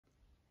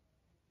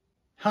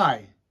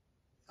Hi,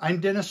 I'm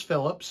Dennis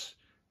Phillips,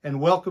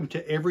 and welcome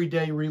to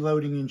Everyday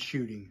Reloading and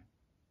Shooting.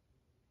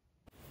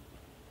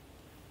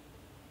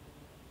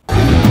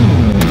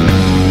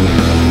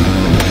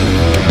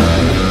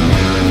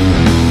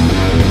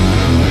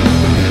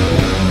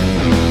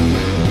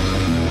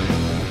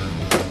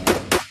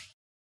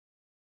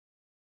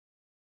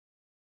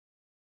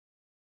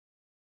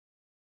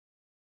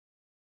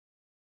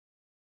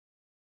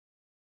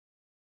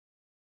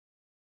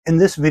 In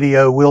this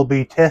video, we'll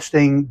be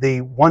testing the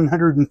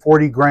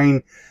 140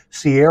 grain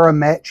Sierra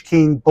Match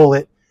King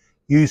bullet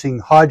using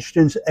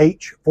Hodgdon's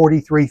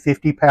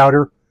H4350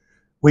 powder.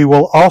 We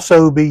will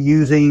also be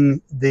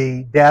using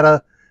the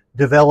data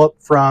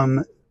developed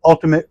from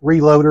Ultimate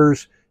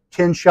Reloader's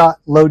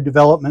 10-shot load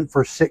development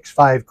for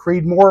 6.5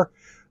 Creedmoor.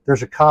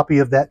 There's a copy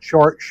of that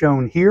chart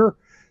shown here.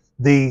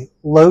 The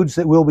loads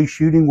that we'll be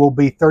shooting will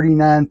be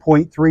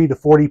 39.3 to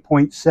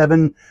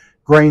 40.7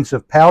 grains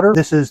of powder.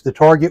 This is the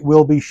target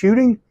we'll be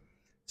shooting.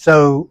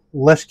 So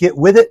let's get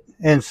with it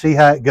and see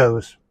how it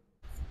goes.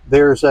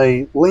 There's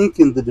a link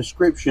in the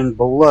description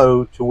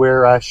below to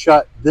where I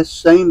shot this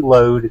same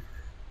load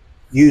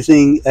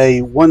using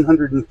a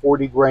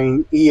 140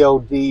 grain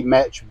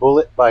ELD-Match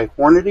bullet by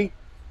Hornady.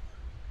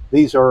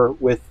 These are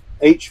with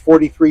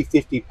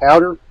H4350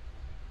 powder,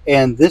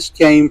 and this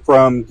came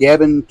from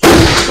Gavin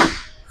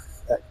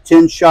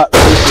 10-shot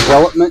load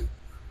development,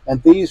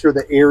 and these are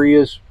the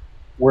areas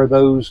where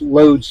those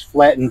loads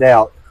flattened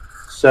out.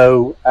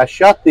 So I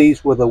shot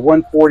these with a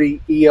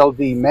 140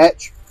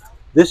 ELD-Match.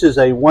 This is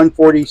a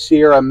 140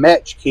 Sierra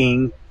Match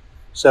King,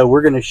 so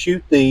we're going to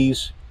shoot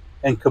these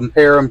and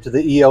compare them to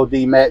the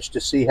ELD-Match to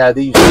see how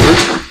these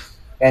do.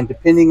 And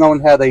depending on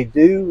how they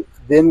do,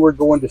 then we're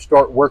going to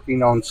start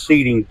working on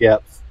seating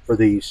depth for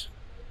these.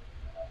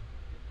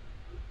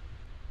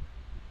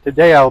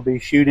 Today I'll be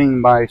shooting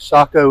my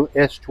Sako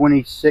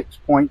S20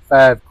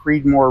 6.5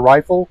 Creedmoor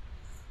rifle.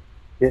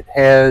 It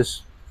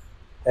has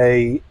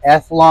a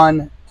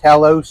Athlon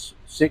Talos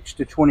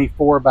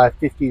 6-24 by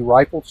 50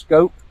 rifle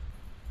scope,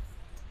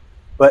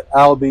 but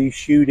I'll be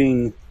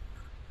shooting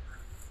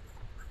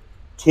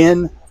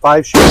 10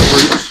 5-shot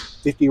groups,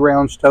 50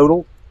 rounds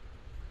total,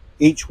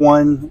 each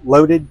one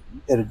loaded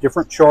at a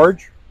different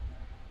charge,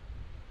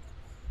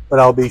 but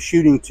I'll be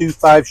shooting 2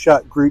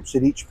 5-shot groups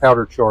at each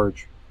powder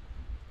charge.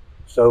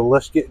 So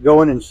let's get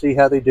going and see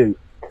how they do.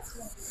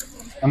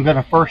 I'm going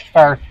to first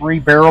fire 3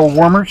 barrel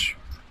warmers,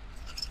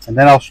 and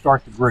then I'll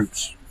start the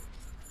groups.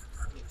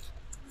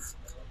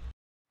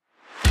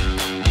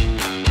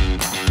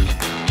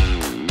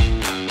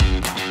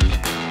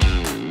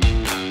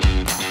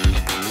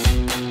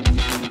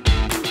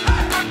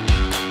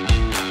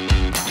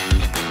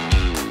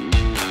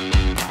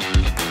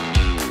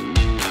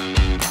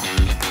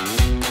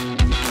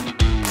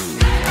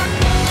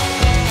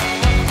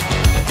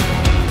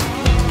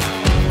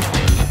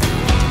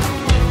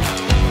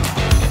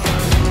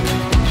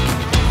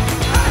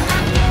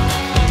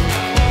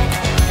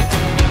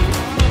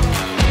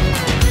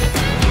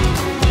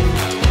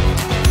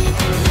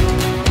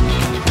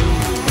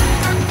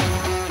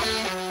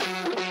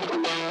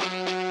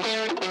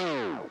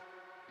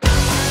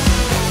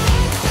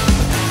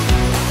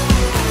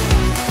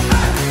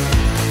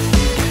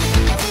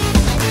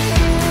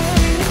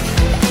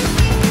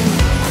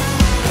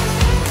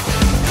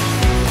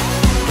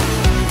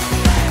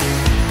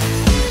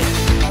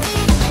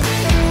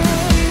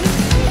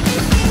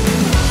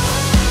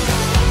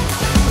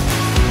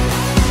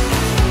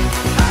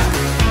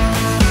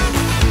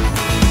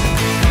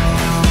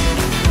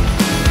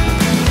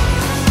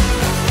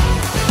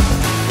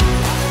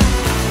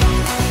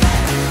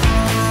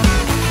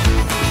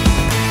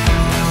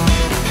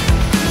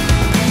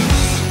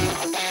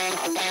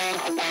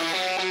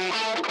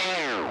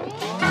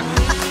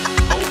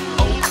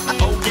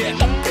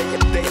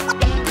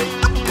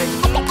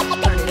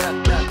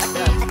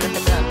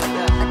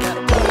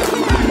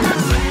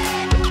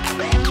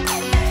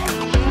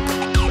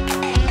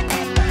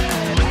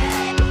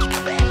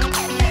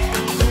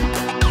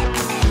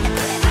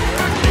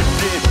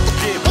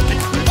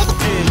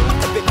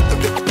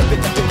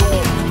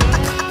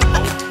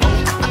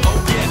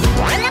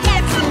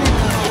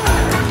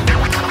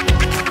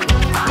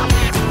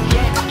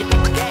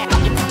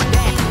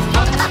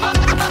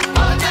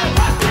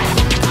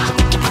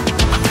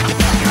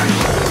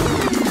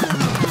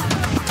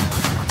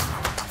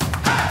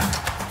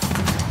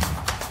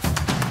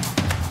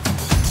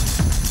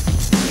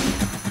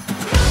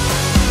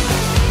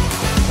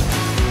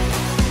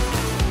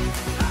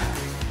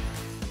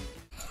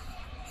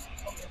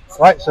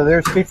 Right, so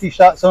there's 50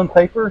 shots on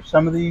paper.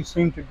 Some of these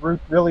seem to group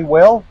really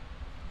well.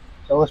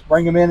 So let's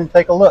bring them in and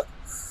take a look.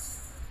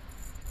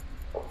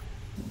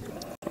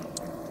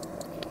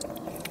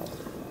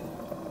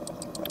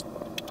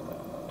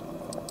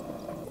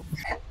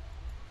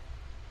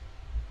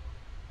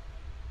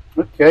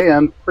 Okay,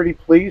 I'm pretty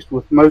pleased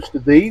with most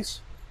of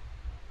these.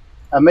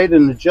 I made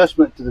an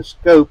adjustment to the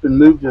scope and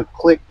moved a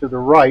click to the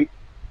right.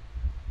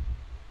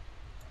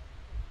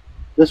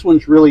 This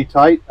one's really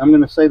tight. I'm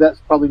going to say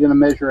that's probably going to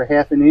measure a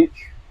 1/2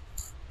 inch.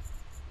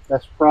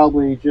 That's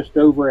probably just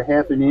over a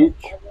half an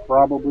inch,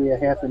 probably a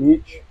half an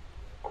inch.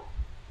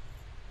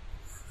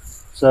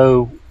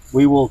 So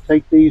we will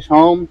take these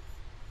home,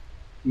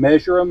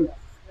 measure them,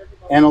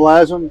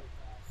 analyze them,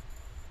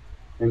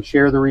 and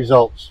share the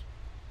results.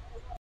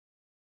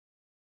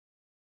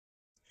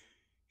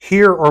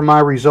 Here are my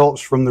results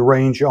from the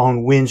range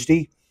on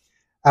Wednesday.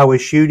 I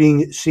was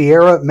shooting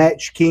Sierra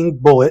Match King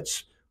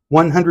bullets,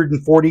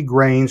 140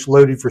 grains,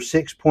 loaded for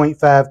 6.5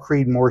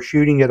 Creedmoor,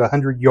 shooting at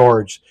 100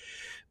 yards.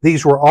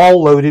 These were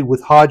all loaded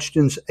with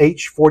Hodgdon's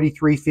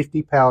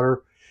H4350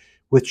 powder,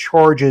 with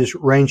charges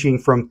ranging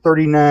from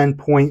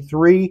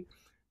 39.3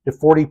 to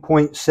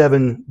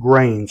 40.7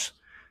 grains.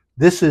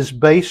 This is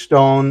based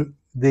on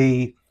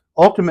the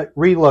Ultimate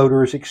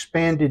Reloader's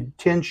expanded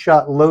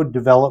 10-shot load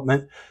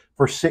development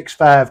for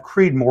 6.5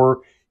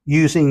 Creedmoor,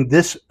 using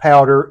this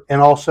powder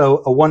and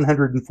also a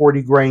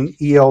 140 grain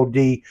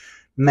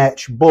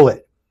ELD-Match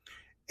bullet.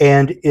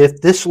 And if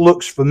this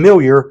looks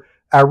familiar,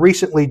 I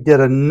recently did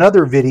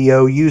another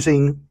video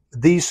using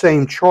these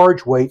same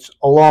charge weights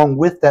along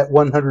with that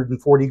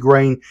 140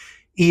 grain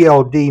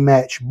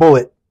ELD-Match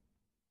bullet.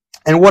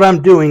 And what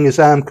I'm doing is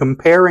I'm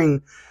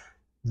comparing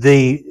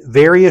the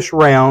various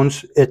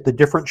rounds at the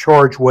different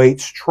charge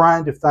weights,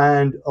 trying to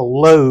find a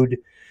load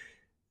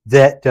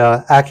that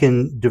I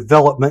can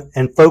develop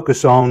and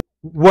focus on.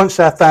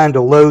 Once I find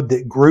a load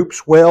that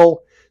groups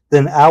well,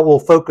 then I will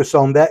focus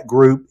on that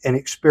group and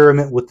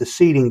experiment with the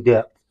seating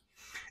depth.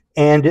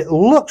 And it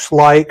looks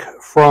like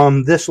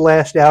from this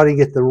last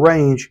outing at the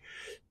range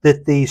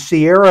that the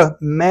Sierra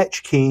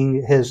Match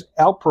King has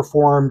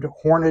outperformed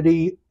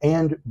Hornady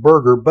and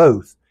Berger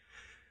both.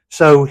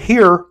 So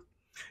here,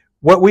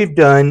 what we've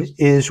done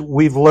is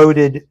we've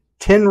loaded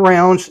 10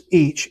 rounds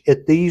each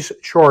at these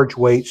charge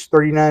weights,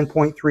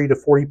 39.3 to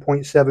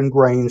 40.7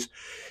 grains,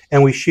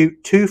 and we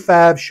shoot 2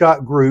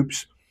 5-shot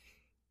groups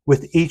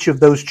with each of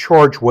those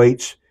charge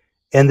weights,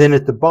 and then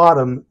at the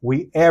bottom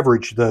we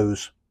average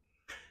those.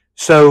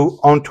 So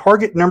on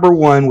target number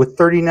 1 with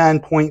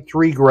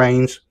 39.3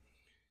 grains,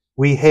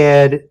 we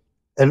had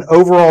an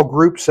overall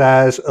group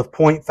size of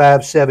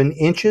 0.57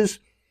 inches,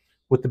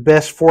 with the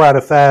best 4 out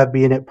of 5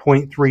 being at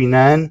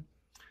 0.39.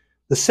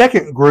 The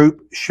second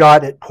group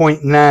shot at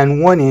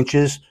 0.91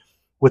 inches,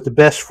 with the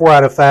best 4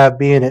 out of 5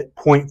 being at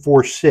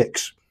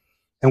 0.46.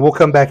 And we'll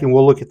come back and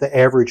we'll look at the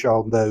average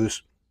on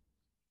those.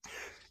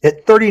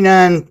 At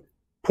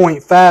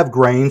 39.5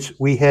 grains,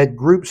 we had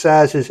group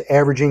sizes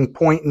averaging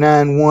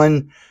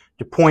 0.91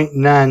 to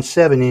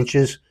 0.97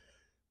 inches,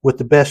 with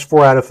the best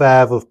 4 out of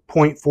 5 of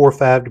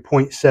 0.45 to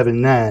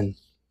 0.79.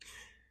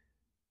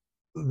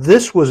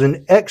 This was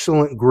an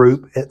excellent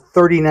group at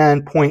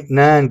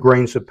 39.9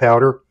 grains of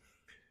powder.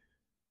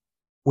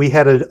 We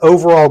had an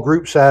overall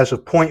group size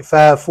of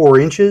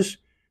 0.54 inches,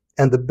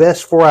 and the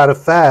best 4 out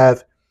of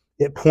 5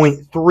 at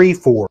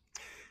 0.34.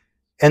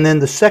 And then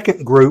the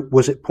second group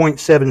was at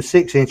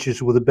 0.76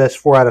 inches, with the best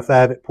 4 out of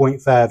 5 at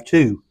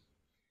 0.52.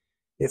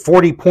 At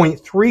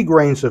 40.3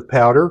 grains of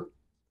powder,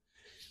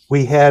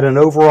 we had an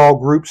overall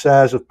group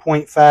size of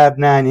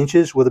 0.59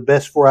 inches, with the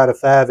best 4 out of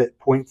 5 at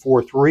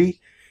 0.43,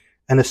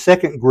 and a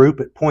second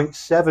group at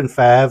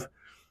 0.75,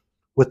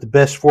 with the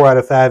best 4 out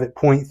of 5 at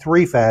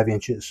 0.35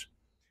 inches.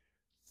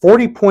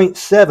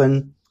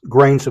 40.7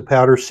 grains of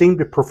powder seemed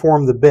to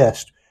perform the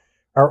best.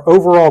 Our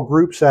overall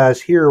group size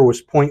here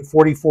was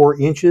 0.44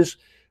 inches,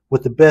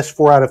 with the best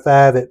 4 out of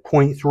 5 at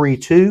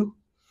 0.32.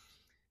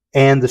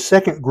 And the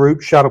second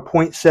group shot a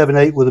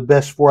 0.78 with the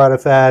best 4 out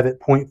of 5 at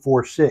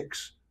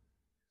 0.46.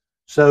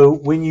 So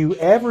when you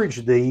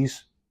average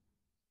these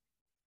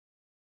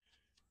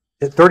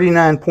at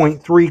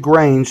 39.3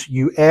 grains,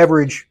 you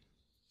average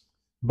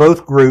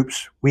both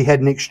groups. We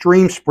had an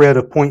extreme spread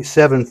of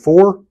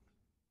 0.74.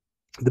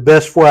 The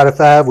best 4 out of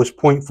 5 was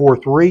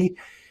 0.43.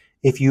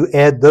 If you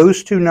add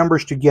those two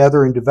numbers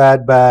together and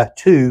divide by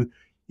 2,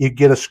 you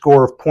get a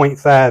score of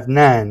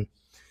 0.59.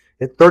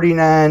 At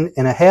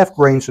 39.5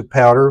 grains of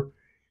powder,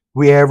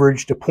 we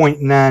averaged a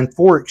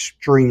 0.94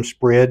 extreme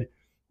spread,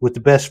 with the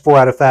best 4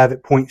 out of 5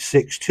 at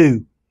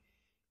 0.62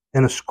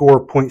 and a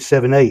score of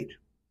 0.78.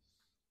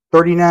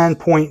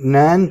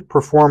 39.9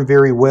 performed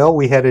very well.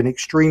 We had an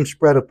extreme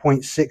spread of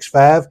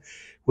 0.65,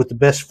 with the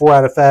best 4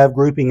 out of 5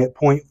 grouping at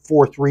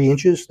 0.43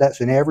 inches.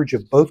 That's an average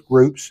of both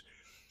groups,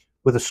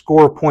 with a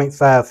score of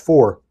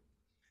 0.54.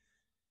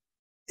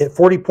 At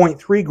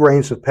 40.3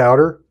 grains of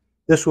powder,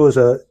 this was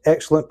an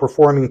excellent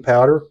performing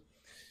powder.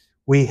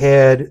 We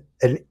had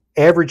an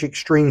average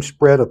extreme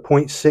spread of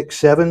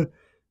 0.67,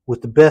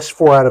 with the best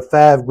 4 out of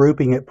 5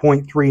 grouping at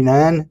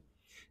 0.39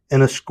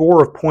 and a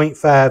score of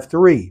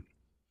 0.53.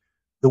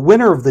 The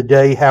winner of the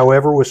day,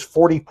 however, was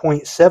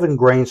 40.7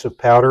 grains of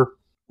powder,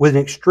 with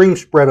an extreme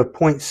spread of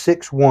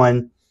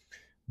 0.61,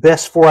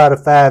 best 4 out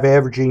of 5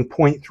 averaging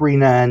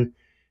 0.39,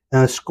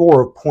 and a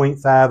score of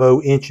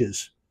 0.50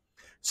 inches.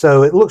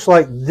 So it looks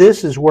like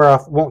this is where I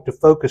want to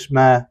focus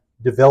my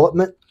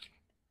development.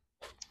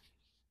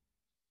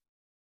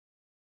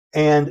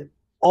 And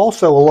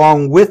also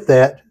along with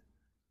that,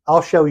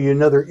 I'll show you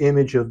another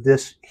image of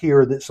this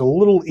here that's a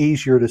little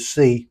easier to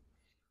see.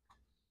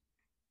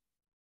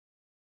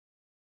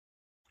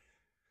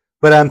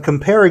 but I'm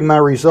comparing my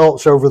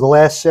results over the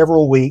last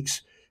several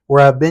weeks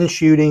where I've been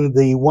shooting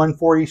the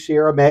 140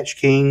 Sierra Match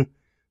King,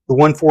 the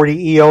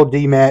 140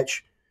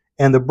 ELD-Match,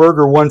 and the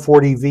Berger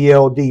 140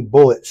 VLD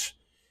bullets.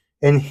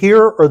 And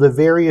here are the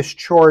various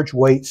charge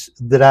weights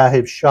that I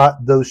have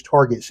shot those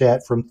targets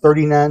at, from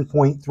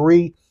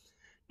 39.3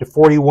 to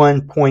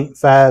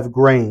 41.5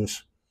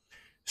 grains.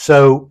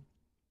 So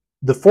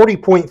the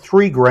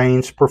 40.3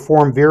 grains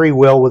perform very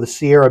well with the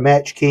Sierra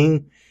Match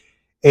King,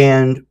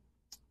 and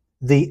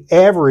the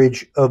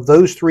average of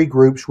those three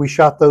groups, we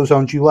shot those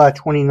on July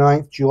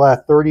 29th, July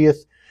 30th.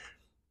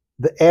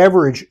 The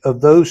average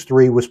of those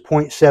three was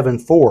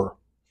 0.74.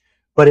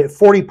 But at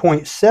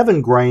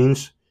 40.7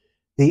 grains,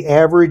 the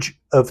average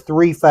of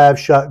three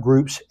 5-shot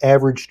groups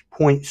averaged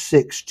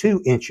 0.62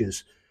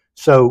 inches.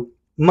 So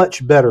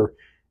much better.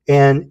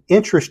 And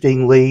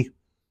interestingly,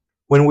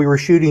 when we were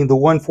shooting the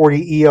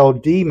 140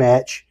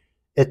 ELD-Match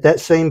at that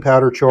same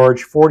powder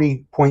charge,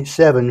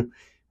 40.7,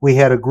 we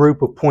had a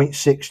group of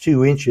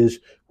 0.62 inches,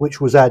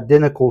 which was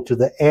identical to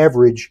the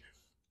average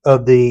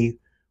of the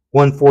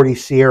 140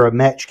 Sierra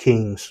Match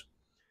Kings.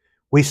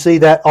 We see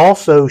that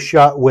also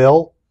shot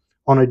well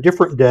on a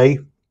different day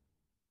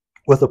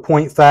with a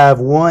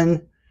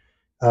 0.51,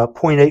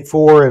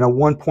 0.84, and a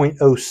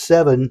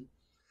 1.07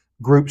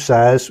 group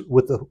size,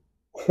 with the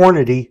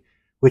Hornady,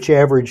 which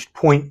averaged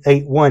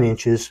 0.81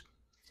 inches.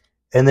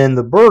 And then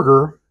the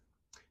Berger,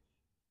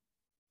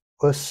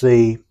 let's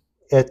see,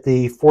 at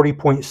the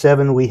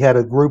 40.7, we had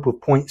a group of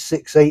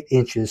 0.68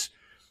 inches.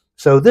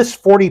 So this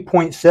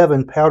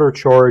 40.7 powder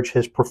charge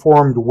has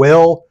performed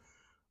well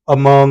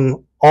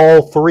among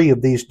all three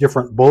of these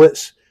different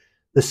bullets.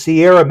 The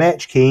Sierra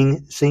Match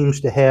King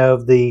seems to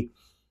have the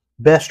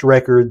best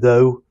record,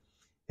 though,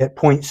 at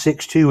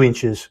 0.62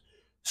 inches.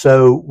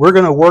 So we're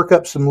going to work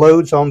up some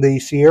loads on the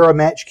Sierra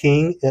Match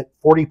King at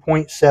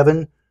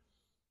 40.7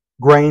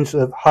 grains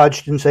of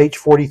Hodgdon's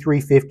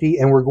H4350,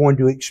 and we're going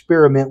to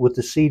experiment with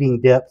the seeding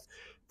depth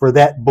for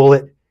that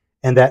bullet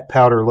and that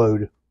powder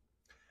load.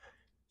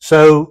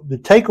 So the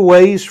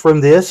takeaways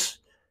from this,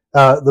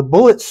 the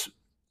bullets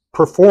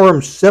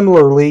perform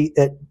similarly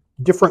at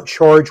different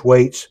charge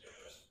weights,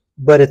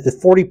 but at the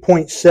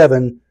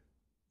 40.7,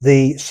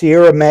 the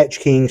Sierra Match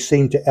King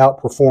seemed to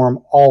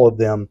outperform all of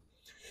them.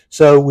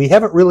 So we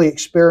haven't really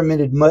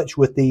experimented much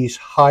with these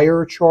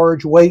higher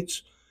charge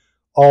weights,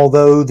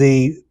 although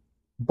the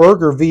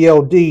Berger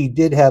VLD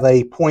did have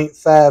a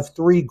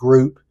 0.53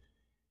 group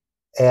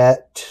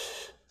at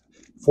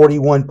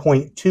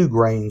 41.2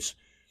 grains.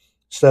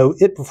 So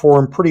it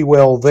performed pretty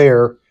well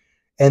there.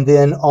 And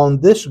then on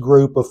this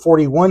group of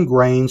 41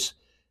 grains,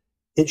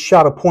 it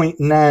shot a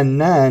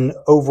 0.99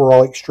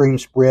 overall extreme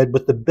spread,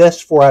 but the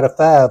best 4 out of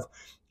 5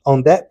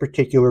 on that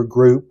particular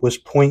group was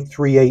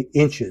 0.38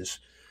 inches.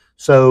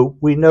 So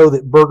we know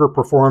that Berger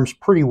performs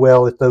pretty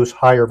well at those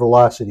higher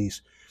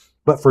velocities.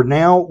 But for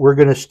now, we're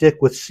going to stick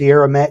with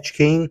Sierra Match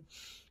King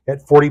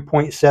at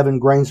 40.7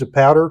 grains of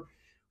powder.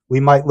 We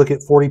might look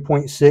at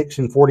 40.6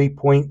 and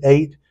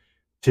 40.8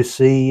 to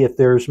see if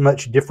there's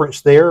much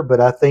difference there,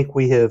 but I think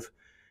we have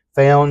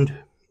found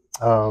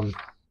our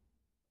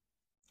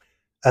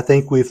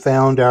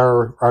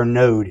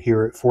node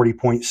here at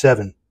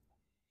 40.7.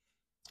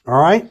 All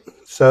right,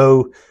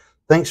 so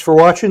thanks for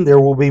watching.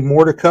 There will be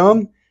more to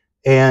come,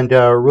 and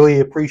really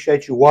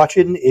appreciate you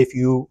watching. If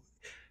you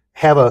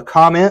have a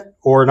comment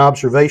or an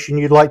observation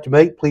you'd like to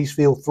make, please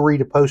feel free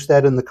to post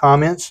that in the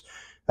comments.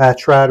 I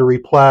try to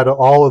reply to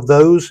all of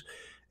those,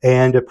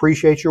 and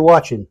appreciate your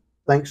watching.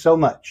 Thanks so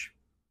much.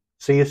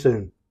 See you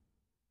soon.